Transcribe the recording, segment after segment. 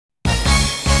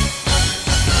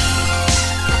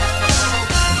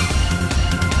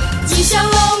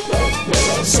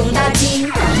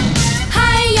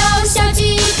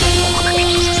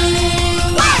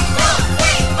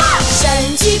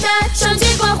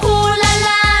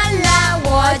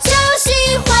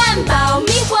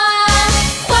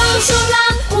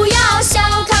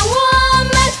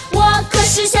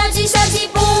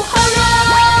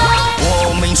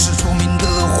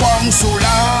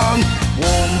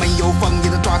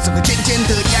个尖尖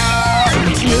的牙。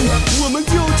明天我们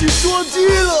就要去捉鸡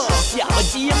了，小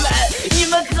鸡们，你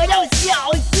们可要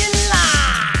小心啦！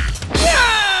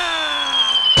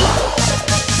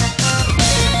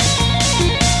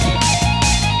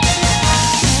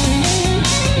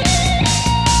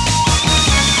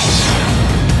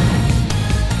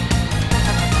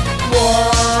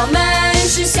我们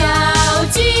是小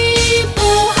鸡，不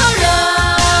好惹，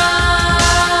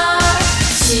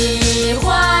喜欢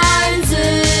自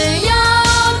由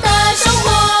的生活。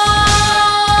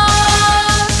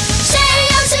谁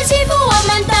要是欺负我们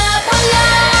的朋友？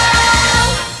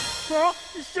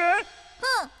谁？哼，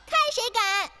看谁敢！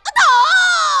打！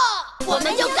我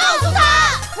们就告诉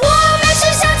他，我们是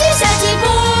小鸡，小鸡不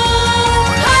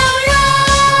好惹。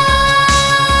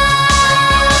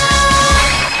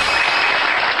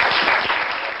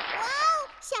哇哦，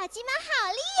小鸡们好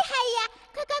厉害呀！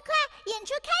快快快，演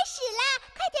出开始啦！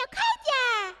快点快点！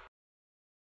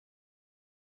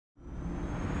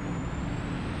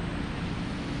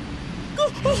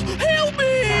 Help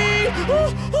me!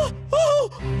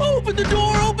 Open the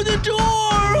door! Open the door!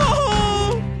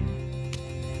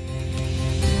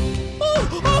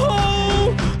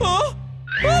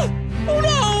 Oh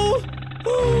no!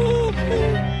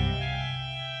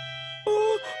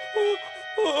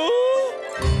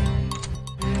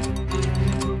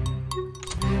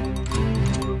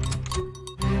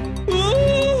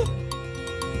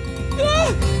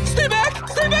 Stay back!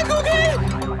 Stay back, okay?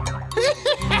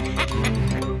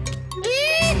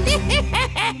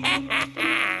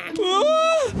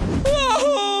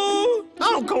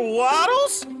 Uncle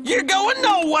Waddles, you're going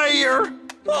nowhere!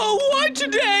 Oh, why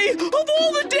today? Of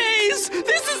all the days,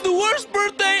 this is the worst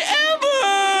birthday ever!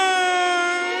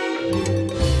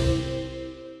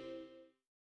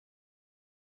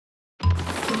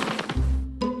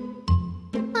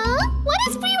 Huh? What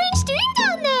is Free Range doing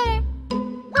down there?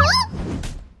 Huh?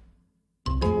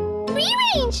 Free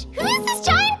Range, who is this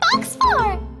giant box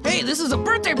for? Hey, this is a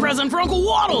birthday present for Uncle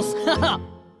Waddles!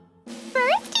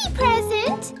 Birthday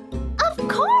present? Of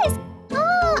course!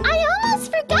 Oh, I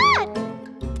almost forgot!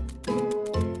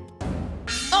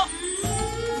 Oh,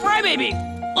 Fry Baby!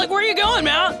 Like, where are you going,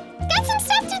 man? Got some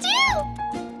stuff to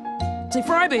do! Say,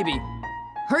 Fry Baby,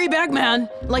 hurry back, man.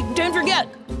 Like, don't forget,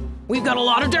 we've got a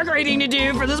lot of decorating to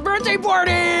do for this birthday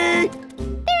party!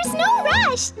 There's no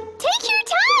rush! Take your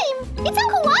time! It's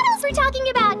Uncle Waddles we're talking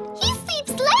about! He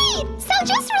sleeps late, so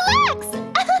just relax!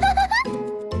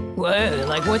 Whoa,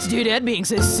 like, what's Dudette being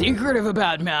so secretive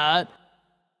about, Matt?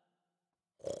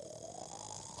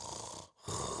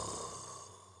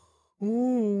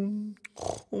 Oh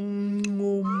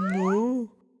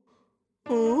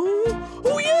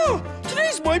yeah!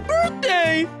 Today's my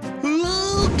birthday!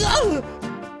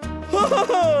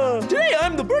 Today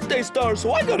I'm the birthday star,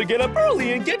 so I gotta get up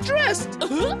early and get dressed!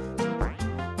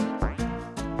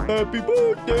 Happy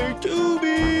birthday to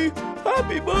me!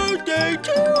 Happy birthday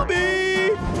to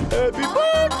me! Happy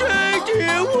birthday,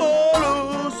 dear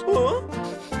Waddles! Huh?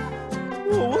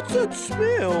 Oh, what's that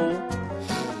smell?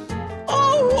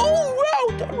 Oh, wow,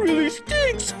 that really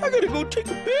stinks! I gotta go take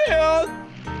a bath!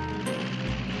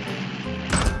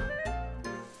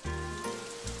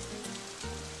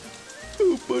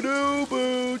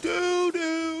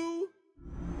 Doo-ba-doo-boo-doo-doo!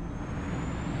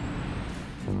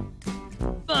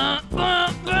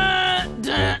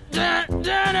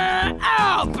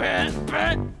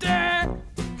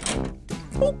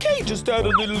 Okay, just add a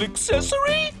little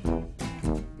accessory.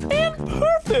 And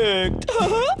perfect!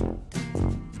 Ta-da!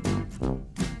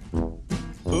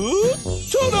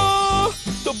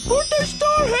 The birthday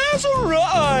star has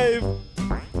arrived!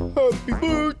 Happy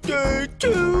birthday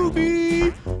to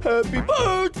me! Happy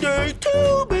birthday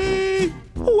to me!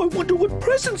 Oh, I wonder what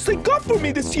presents they got for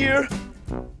me this year!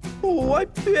 Oh, I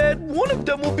bet one of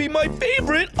them will be my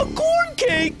favorite, a corn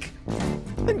cake!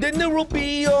 And then there will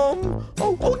be, oh,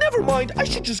 never mind. I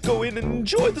should just go in and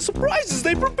enjoy the surprises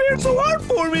they prepared so hard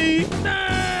for me!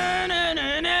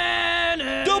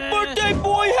 The birthday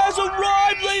boy has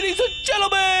arrived, ladies and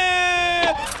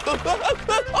gentlemen!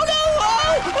 Oh no!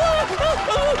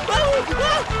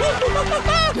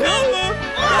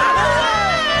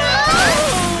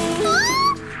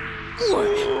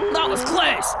 That was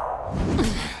close!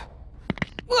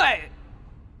 Wait!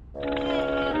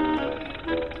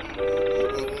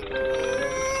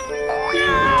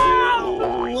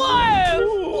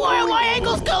 Why are my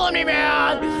ankles killing me,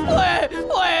 man?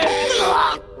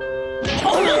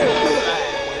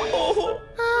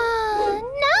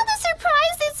 Now the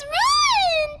surprise is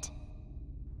ruined!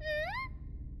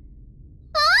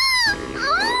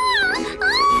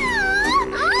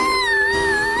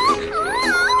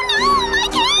 No, my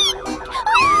cake!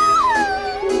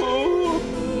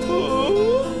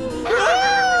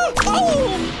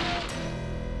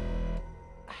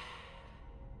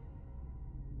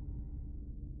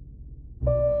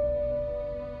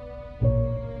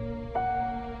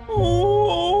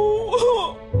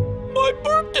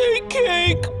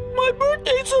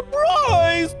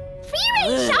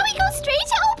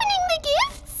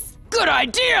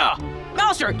 idea!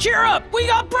 Master, cheer up! We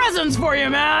got presents for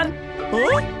you, man!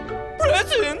 Huh?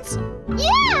 Presents?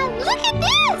 Yeah, look at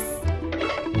this!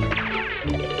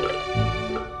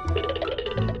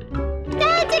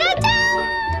 Da-da-da-da!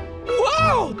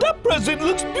 Wow, that present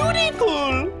looks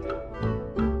beautiful!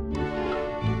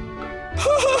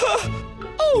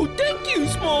 Oh, thank you,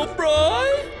 small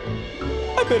fry!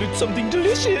 I bet it's something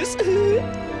delicious.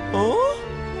 Huh?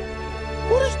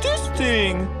 What is this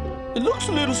thing? It looks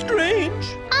a little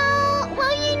strange.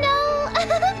 Well, you know,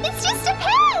 it's just a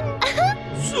pen!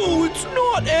 So it's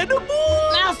not edible?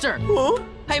 Master! Huh?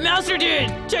 Hey, Master Dude!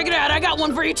 Check it out, I got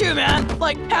one for you too, man!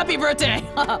 Like, happy birthday!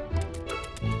 Wow,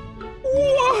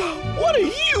 what a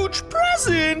huge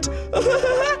present!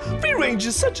 Free Range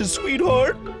is such a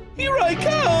sweetheart. Here I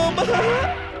come!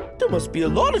 There must be a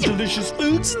lot of delicious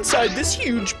foods inside this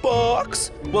huge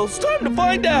box. Well, it's time to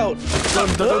find out. Dun,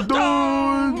 dun, dun,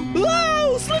 dun.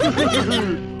 Wow,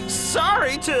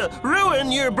 Sorry to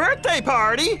ruin your birthday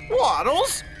party,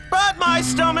 Waddles, but my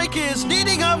stomach is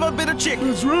needing of a bit of chicken.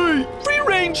 That's right. Free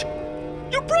Range,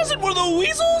 your present were the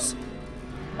weasels?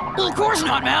 Well, of course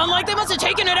not, man! Like, they must have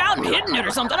taken it out and hidden it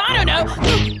or something, I don't know!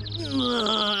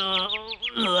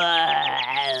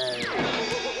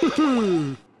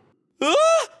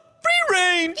 Free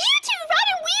Range! You two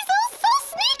rotten weasels, so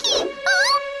sneaky!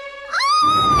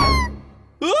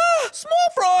 Small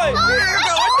fry! We're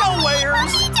going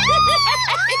nowheres.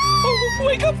 Oh,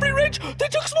 wake up, Free Range! They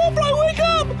took Small Fry! Wake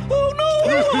up! Oh no!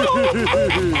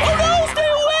 Oh no! Stay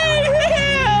away!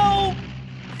 Help!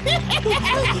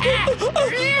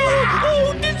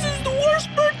 Oh, this is the worst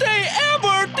birthday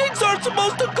ever! Things aren't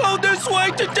supposed to go this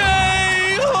way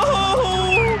today!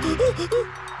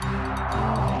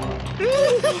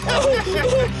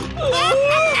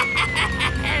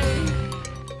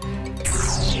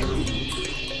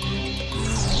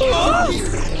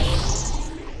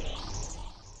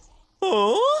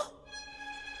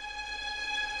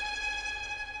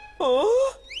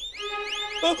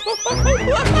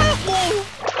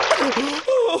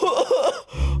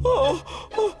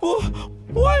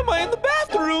 Why am I in the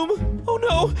bathroom? Oh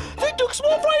no, they took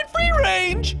Small Fry and Free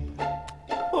Range!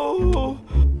 Oh no,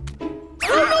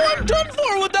 I'm done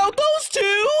for without those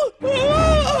two!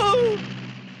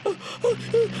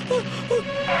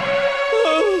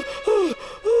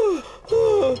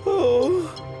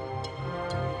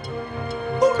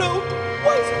 Oh no,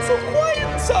 why is it so quiet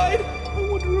inside? I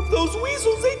wonder if those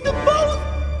weasels ate them both!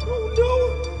 Oh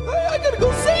no, I gotta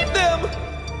go save them!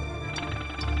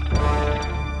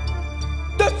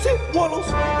 That's it, Waddles!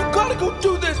 You gotta go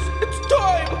do this! It's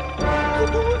time!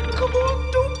 Come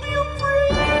on, don't be afraid!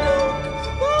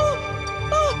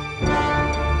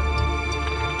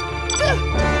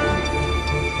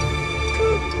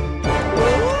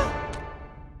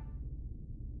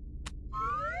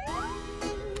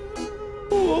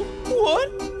 What?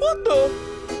 What the?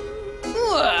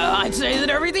 Well, I'd say that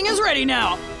everything is ready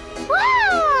now!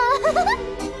 Wow!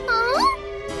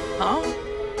 Huh?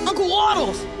 Uncle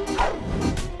Waddles!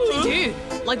 Dude,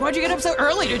 like, why'd you get up so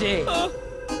early today?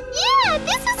 Yeah,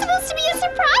 this was supposed to be a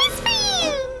surprise for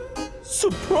you!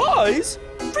 Surprise?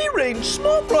 Free Range,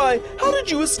 Small Fry, how did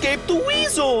you escape the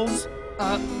weasels?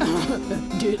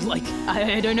 Dude, like,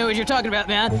 I don't know what you're talking about,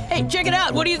 man. Hey, check it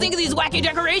out! What do you think of these wacky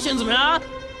decorations, man?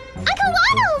 Uncle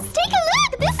Waddles, take a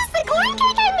look! This is the corn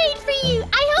cake I made for you!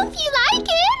 I hope you like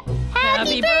it!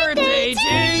 Happy birthday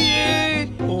to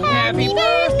you! Happy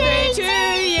birthday to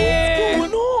you!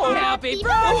 What's going on? Happy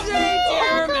birthday,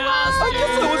 dear Master! I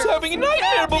guess I was having a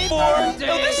nightmare before!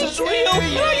 Now this is real!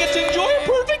 I get to enjoy a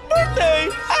perfect birthday!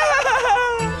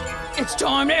 It's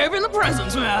time to open the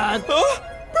presents, man!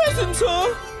 Presents,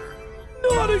 huh?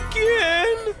 Not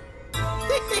again!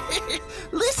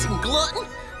 Listen, Glutton,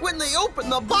 when they open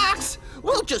the box,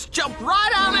 we'll just jump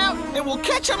right on out and we'll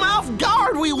catch them off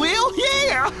guard, we will,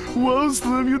 yeah! Well,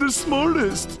 Slim, you're the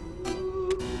smartest.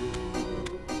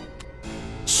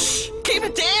 Shh, keep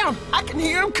it down! I can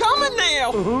hear them coming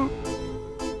now!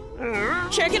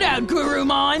 Check it out, Guru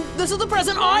Mine! This is the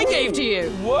present I gave to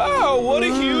you! Wow, what a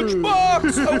huge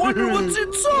box! I wonder what's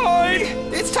inside!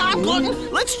 It's time, Glutton!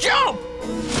 Let's jump!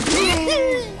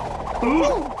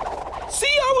 See,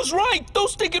 I was right!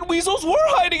 Those stinking weasels were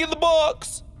hiding in the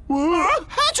box!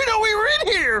 How'd you know we were in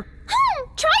here?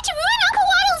 Try to ruin Uncle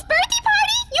Waddles' birthday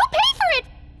party? You'll pay for it!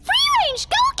 Free Range,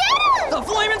 go get him! The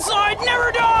flame inside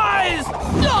never dies!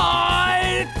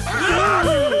 Die!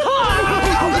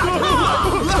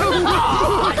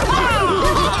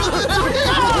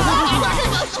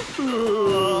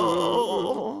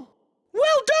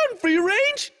 Well done, Free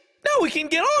Range! Now we can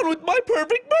get on with my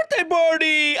perfect birthday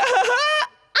party!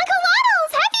 Uncle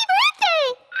Waddles, happy birthday!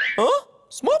 Huh?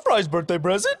 Small Fry's birthday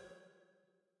present?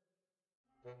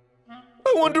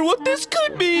 I wonder what this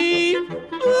could be.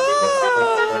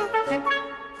 Ah!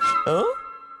 Huh?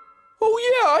 Oh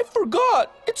yeah, I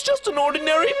forgot. It's just an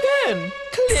ordinary pen.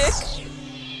 Click.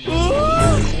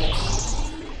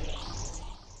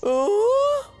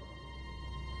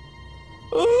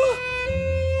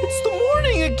 It's the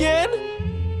morning again.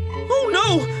 Oh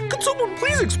no! Could someone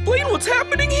please explain what's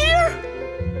happening here?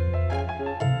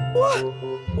 What?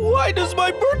 Why does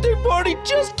my birthday party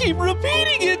just keep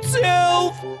repeating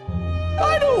itself?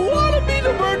 I don't want to be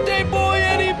the birthday boy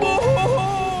anymore!